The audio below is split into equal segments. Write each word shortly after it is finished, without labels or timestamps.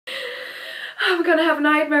I'm gonna have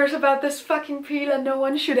nightmares about this fucking peel, and no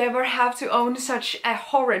one should ever have to own such a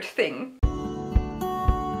horrid thing.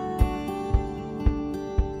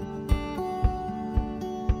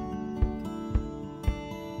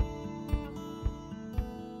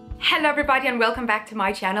 Hello everybody and welcome back to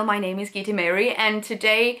my channel. My name is Gitte Mary and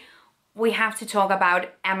today we have to talk about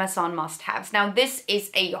Amazon must-haves. Now this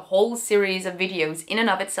is a whole series of videos in and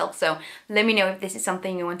of itself, so let me know if this is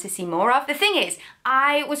something you want to see more of. The thing is,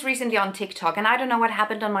 I was recently on TikTok and I don't know what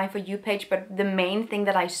happened on my For You page, but the main thing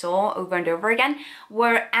that I saw over and over again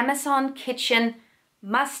were Amazon kitchen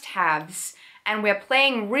must-haves. And we're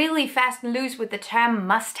playing really fast and loose with the term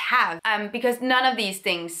must-have because none of these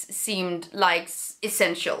things seemed like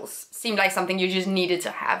essentials, seemed like something you just needed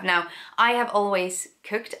to have. Now, I have always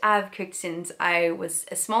cooked. I've cooked since I was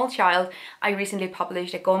a small child. I recently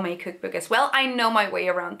published a gourmet cookbook as well. I know my way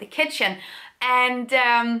around the kitchen and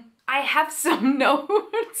I have some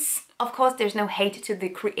notes. Of course, there's no hate to the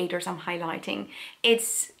creators I'm highlighting.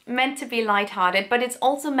 It's meant to be lighthearted, but it's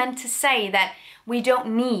also meant to say that we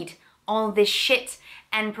don't need all this shit,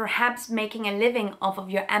 and perhaps making a living off of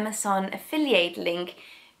your Amazon affiliate link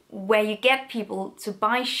where you get people to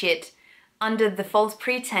buy shit under the false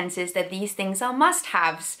pretenses that these things are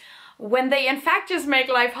must-haves when they in fact just make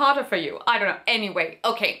life harder for you. I don't know. Anyway,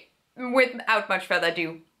 okay, without much further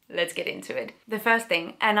ado, let's get into it. The first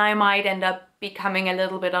thing, and I might end up becoming a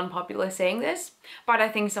little bit unpopular saying this, but I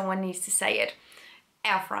think someone needs to say it.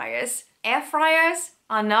 Air fryers. Air fryers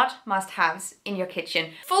are not must-haves in your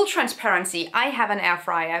kitchen. Full transparency, I have an air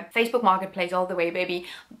fryer, Facebook Marketplace all the way, baby,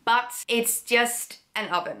 but it's just an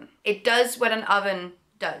oven. It does what an oven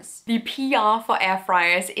does. The PR for air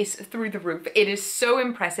fryers is through the roof. It is so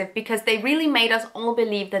impressive because they really made us all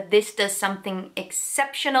believe that this does something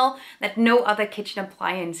exceptional that no other kitchen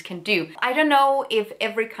appliance can do. I don't know if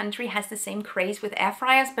every country has the same craze with air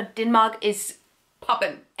fryers, but Denmark is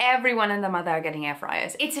poppin'. Everyone and their mother are getting air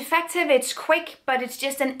fryers. It's effective, it's quick, but it's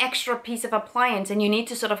just an extra piece of appliance and you need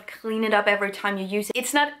to sort of clean it up every time you use it.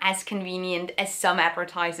 It's not as convenient as some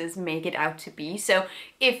advertisers make it out to be. So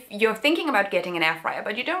if you're thinking about getting an air fryer,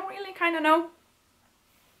 but you don't really kind of know,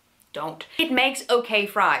 don't. It makes okay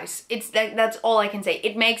fries. That's all I can say.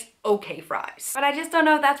 It makes okay fries. But I just don't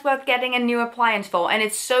know if that's worth getting a new appliance for. And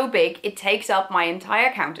it's so big, it takes up my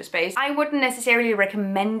entire counter space. I wouldn't necessarily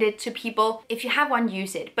recommend it to people. If you have one,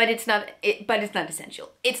 use it. But it's not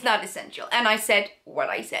essential. It's not essential. And I said what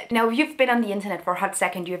I said. Now, if you've been on the internet for a hot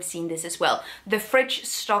second, you have seen this as well. The fridge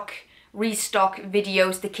stock restock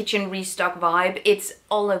videos, the kitchen restock vibe, it's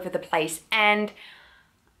all over the place. And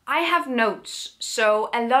I have notes, so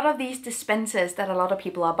a lot of these dispensers that a lot of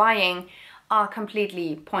people are buying are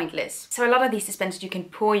completely pointless. So a lot of these dispensers, you can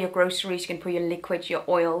pour your groceries, you can pour your liquids, your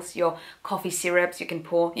oils, your coffee syrups, you can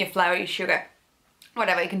pour your flour, your sugar,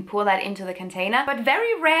 whatever, you can pour that into the container. But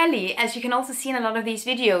very rarely, as you can also see in a lot of these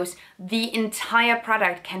videos, the entire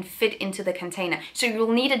product can fit into the container. So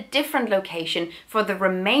you'll need a different location for the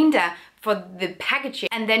remainder, for the packaging,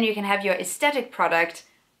 and then you can have your aesthetic product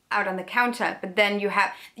out on the counter, but then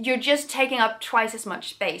you're just taking up twice as much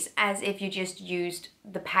space as if you just used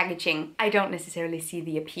the packaging. I don't necessarily see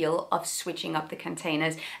the appeal of switching up the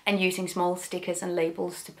containers and using small stickers and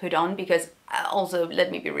labels to put on, because also,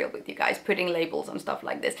 let me be real with you guys, putting labels on stuff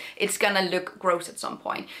like this, it's gonna look gross at some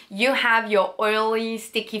point. You have your oily,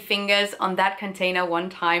 sticky fingers on that container one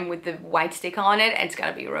time with the white sticker on it, and it's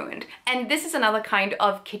gonna be ruined. And this is another kind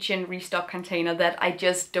of kitchen restock container that I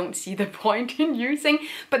just don't see the point in using.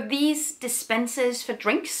 But these dispensers for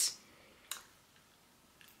drinks,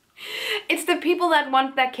 it's the people that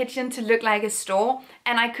want their kitchen to look like a store,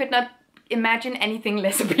 and I could not imagine anything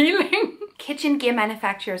less appealing. Kitchen gear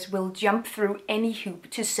manufacturers will jump through any hoop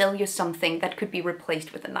to sell you something that could be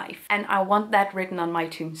replaced with a knife. And I want that written on my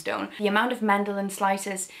tombstone. The amount of mandolin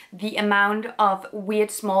slices, the amount of weird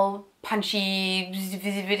small punchy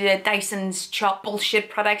Dyson's chop bullshit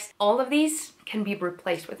products, all of these can be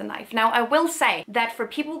replaced with a knife. Now, I will say that for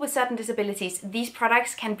people with certain disabilities, these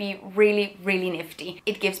products can be really, really nifty.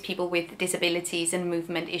 It gives people with disabilities and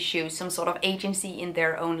movement issues some sort of agency in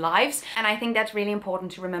their own lives. And I think that's really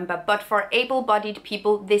important to remember. But for able-bodied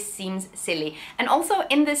people, this seems silly. And also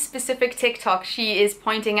in this specific TikTok, she is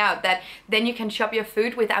pointing out that then you can chop your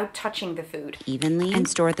food without touching the food evenly and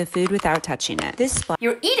store the food without touching it.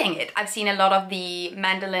 You're eating it. I've seen a lot of the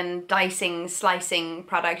mandolin dicing, slicing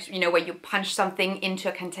products, you know, where you punch something into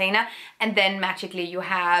a container and then magically you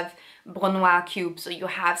have brunoise cubes, or you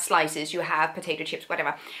have slices, you have potato chips,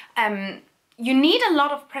 whatever. You need a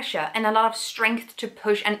lot of pressure and a lot of strength to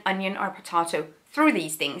push an onion or potato through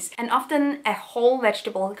these things. And often a whole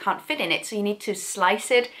vegetable can't fit in it, so you need to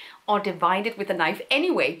slice it or divide it with a knife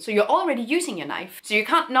anyway. So you're already using your knife. So you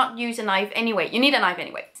can't not use a knife anyway. You need a knife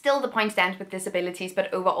anyway. Still, the point stands with disabilities,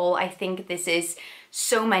 but overall I think this is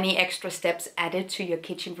so many extra steps added to your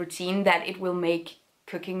kitchen routine that it will make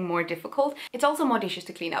cooking more difficult. It's also more dishes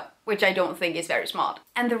to clean up, which I don't think is very smart.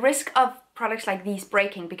 And the risk of products like these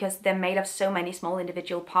breaking, because they're made of so many small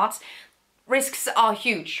individual parts, risks are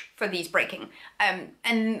huge for these breaking.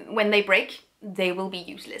 And when they break, they will be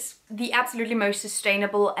useless. The absolutely most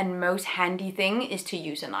sustainable and most handy thing is to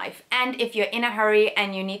use a knife. And if you're in a hurry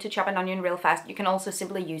and you need to chop an onion real fast, you can also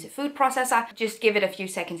simply use a food processor. Just give it a few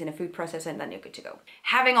seconds in a food processor and then you're good to go.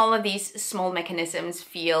 Having all of these small mechanisms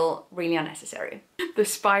feel really unnecessary. The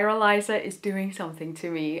spiralizer is doing something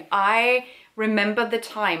to me. I remember the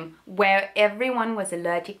time where everyone was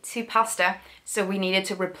allergic to pasta, so we needed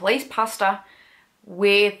to replace pasta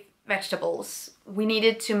with vegetables. We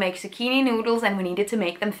needed to make zucchini noodles and we needed to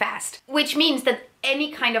make them fast. Which means that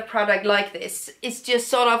any kind of product like this is just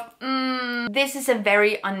sort of, this is a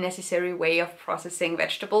very unnecessary way of processing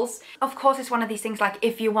vegetables. Of course, it's one of these things like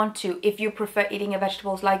if you want to, if you prefer eating your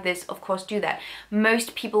vegetables like this, of course do that.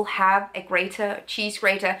 Most people have a grater, cheese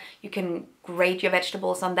grater. You can grate your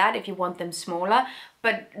vegetables on that if you want them smaller.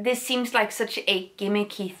 But this seems like such a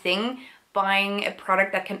gimmicky thing, buying a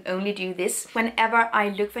product that can only do this. Whenever I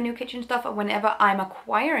look for new kitchen stuff or whenever I'm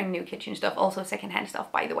acquiring new kitchen stuff, also secondhand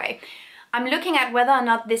stuff by the way, I'm looking at whether or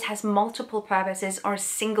not this has multiple purposes or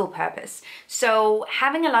single purpose. So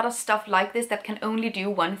having a lot of stuff like this that can only do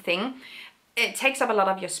one thing, it takes up a lot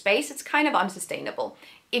of your space. It's kind of unsustainable.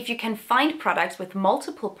 If you can find products with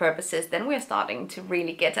multiple purposes, then we're starting to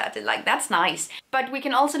really get at it. Like, that's nice. But we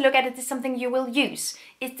can also look at it as something you will use.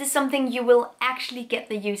 Is this something you will actually get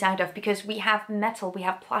the use out of? Because we have metal, we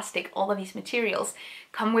have plastic, all of these materials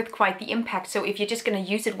come with quite the impact. So if you're just gonna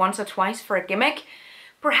use it once or twice for a gimmick,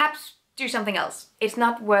 perhaps do something else. It's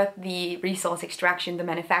not worth the resource extraction, the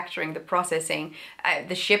manufacturing, the processing,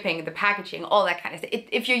 the shipping, the packaging, all that kind of stuff.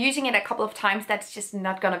 If you're using it a couple of times, that's just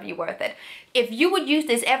not gonna be worth it. If you would use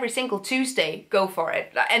this every single Tuesday, go for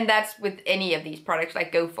it. And that's with any of these products,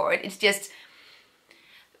 like go for it. It's just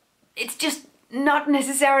not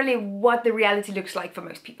necessarily what the reality looks like for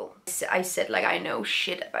most people. I said like I know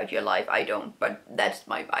shit about your life, I don't, but that's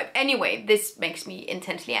my vibe. Anyway, this makes me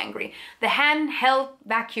intensely angry. The handheld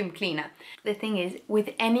vacuum cleaner. The thing is,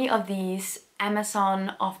 with any of these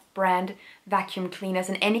Amazon off-brand vacuum cleaners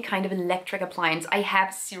and any kind of electric appliance, I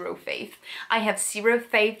have zero faith. I have zero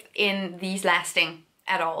faith in these lasting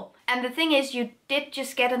at all. And the thing is, you did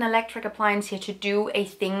just get an electric appliance here to do a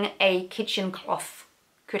thing a kitchen cloth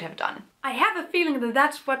could have done. I have a feeling that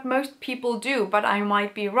that's what most people do, but I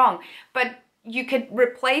might be wrong. But you could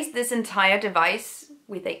replace this entire device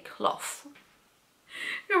with a cloth.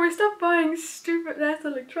 No, we stop buying stupid ass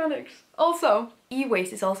electronics. Also,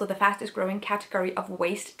 e-waste is also the fastest growing category of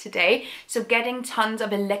waste today. So getting tons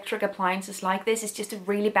of electric appliances like this is just a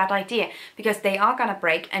really bad idea because they are gonna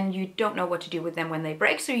break and you don't know what to do with them when they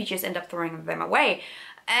break, so you just end up throwing them away.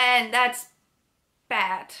 And that's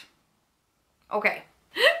bad. Okay.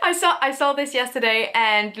 I saw this yesterday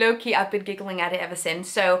and low-key I've been giggling at it ever since.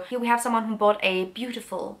 So here we have someone who bought a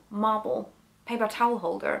beautiful marble paper towel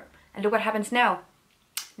holder and look what happens now.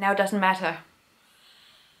 Now it doesn't matter.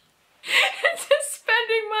 It's just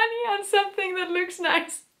spending money on something that looks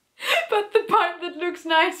nice, but the part that looks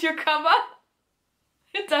nice you cover.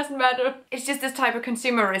 It doesn't matter. It's just this type of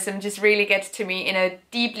consumerism just really gets to me in a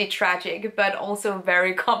deeply tragic but also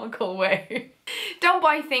very comical way. Don't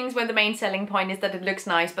buy things where the main selling point is that it looks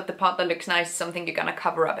nice, but the part that looks nice is something you're gonna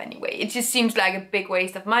cover up anyway. It just seems like a big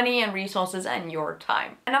waste of money and resources and your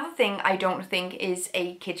time. Another thing I don't think is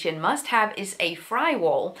a kitchen must-have is a fry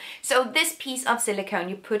wall. So this piece of silicone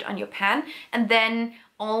you put on your pan, and then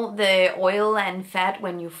all the oil and fat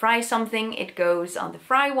when you fry something, it goes on the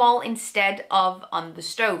fry wall instead of on the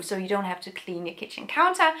stove. So you don't have to clean your kitchen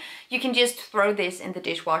counter. You can just throw this in the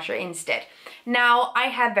dishwasher instead. Now, I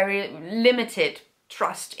have very limited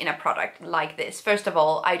trust in a product like this. First of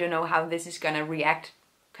all, I don't know how this is gonna react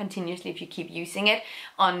continuously if you keep using it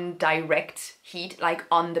on direct heat, like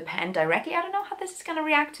on the pan directly. I don't know how this is gonna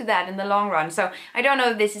react to that in the long run. So I don't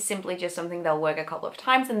know if this is simply just something that'll work a couple of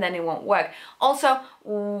times and then it won't work. Also,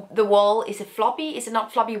 the wall, is it floppy? Is it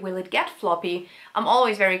not floppy? Will it get floppy? I'm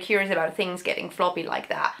always very curious about things getting floppy like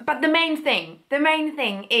that. But the main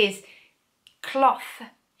thing is cloth.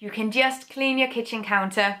 You can just clean your kitchen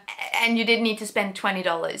counter and you didn't need to spend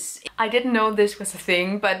 $20. I didn't know this was a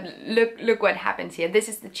thing, but look what happens here. This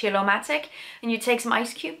is the Chillomatic, and you take some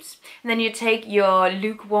ice cubes, and then you take your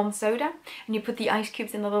lukewarm soda and you put the ice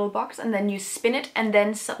cubes in a little box, and then you spin it, and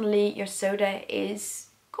then suddenly your soda is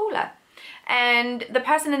cooler. And the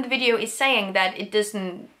person in the video is saying that it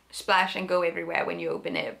doesn't splash and go everywhere when you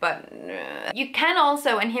open it, but you can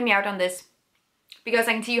also, and hear me out on this, because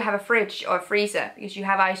I can see you have a fridge or a freezer, because you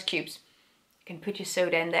have ice cubes. You can put your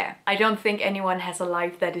soda in there. I don't think anyone has a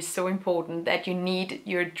life that is so important that you need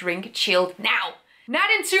your drink chilled now.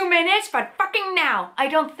 Not in 2 minutes, but fucking now. I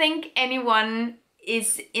don't think anyone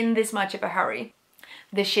is in this much of a hurry.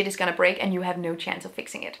 This shit is gonna break and you have no chance of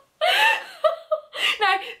fixing it.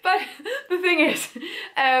 No, but the thing is,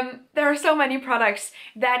 there are so many products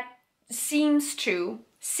that seeks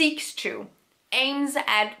to, aims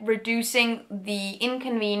at reducing the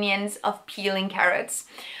inconvenience of peeling carrots.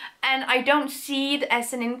 And I don't see it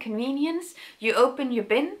as an inconvenience. You open your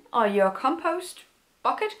bin or your compost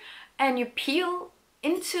bucket and you peel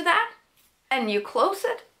into that and you close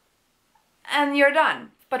it and you're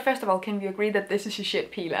done. But first of all, can we agree that this is a shit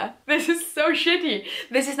peeler? This is so shitty.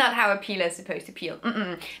 This is not how a peeler is supposed to peel.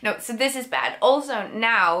 No, so this is bad. Also,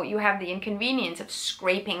 now you have the inconvenience of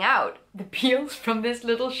scraping out the peels from this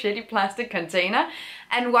little shitty plastic container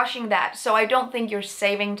and washing that. So I don't think you're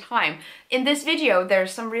saving time. In this video,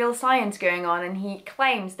 there's some real science going on, and he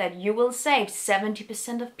claims that you will save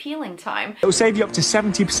 70% of peeling time. It will save you up to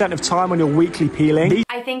 70% of time on your weekly peeling.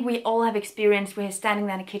 I think we all have experienced we're standing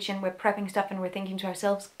there in the kitchen, we're prepping stuff, and we're thinking to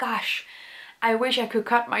ourselves, gosh, I wish I could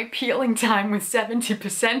cut my peeling time with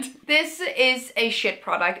 70%. This is a shit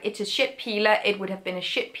product. It's a shit peeler. It would have been a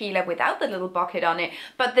shit peeler without the little bucket on it,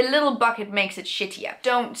 but the little bucket makes it shittier.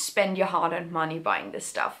 Don't spend your hard-earned money buying this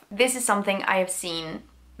stuff. This is something I have seen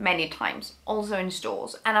many times, also in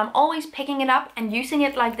stores, and I'm always picking it up and using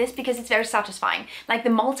it like this because it's very satisfying. Like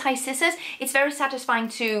the multi-scissors, it's very satisfying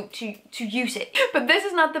to use it. But this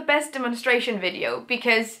is not the best demonstration video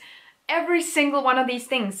because every single one of these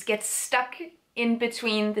things gets stuck in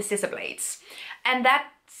between the scissor blades. And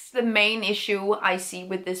that's the main issue I see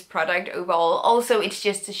with this product overall. Also, it's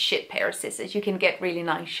just a shit pair of scissors. You can get really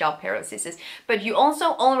nice sharp pair of scissors, but you also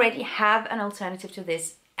already have an alternative to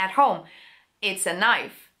this at home. It's a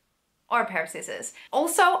knife or a pair of scissors.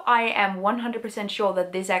 Also, I am 100% sure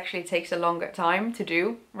that this actually takes a longer time to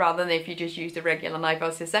do rather than if you just use the regular knife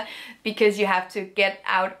or scissor, because you have to get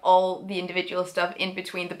out all the individual stuff in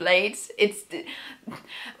between the blades.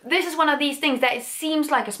 This is one of these things that it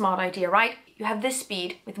seems like a smart idea, right? You have this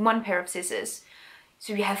speed with one pair of scissors.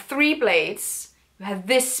 So you have 3 blades. You have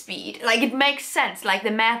this speed. Like, it makes sense. Like,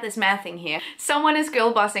 the math is mathing here. Someone is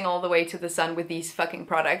girl bossing all the way to the sun with these fucking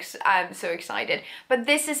products. I'm so excited. But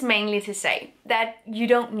this is mainly to say that you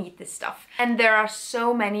don't need this stuff. And there are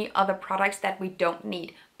so many other products that we don't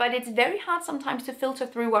need. But it's very hard sometimes to filter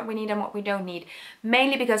through what we need and what we don't need.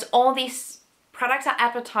 Mainly because all these products are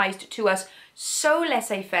advertised to us so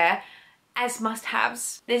laissez-faire as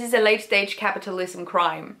must-haves. This is a late-stage capitalism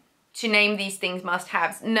crime to name these things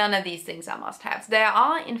must-haves. None of these things are must-haves. There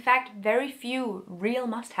are, in fact, very few real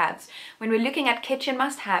must-haves. When we're looking at kitchen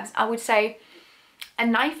must-haves, I would say a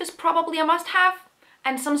knife is probably a must-have,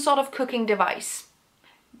 and some sort of cooking device.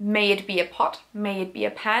 May it be a pot, may it be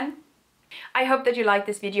a pan. I hope that you liked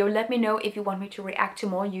this video. Let me know if you want me to react to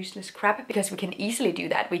more useless crap, because we can easily do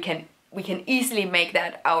that. We can easily make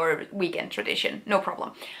that our weekend tradition. No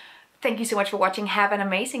problem. Thank you so much for watching. Have an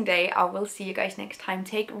amazing day. I will see you guys next time.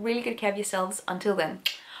 Take really good care of yourselves. Until then.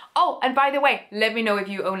 Oh, and by the way, let me know if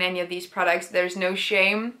you own any of these products. There's no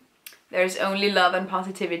shame. There's only love and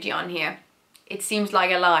positivity on here. It seems like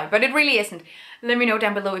a lie, but it really isn't. Let me know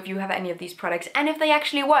down below if you have any of these products and if they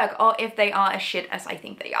actually work or if they are as shit as I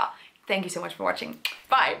think they are. Thank you so much for watching.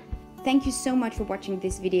 Bye. Thank you so much for watching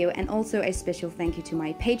this video, and also a special thank you to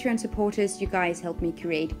my Patreon supporters. You guys help me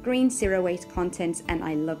create green zero waste content and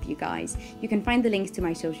I love you guys. You can find the links to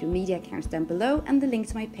my social media accounts down below and the link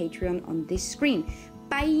to my Patreon on this screen.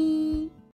 Bye!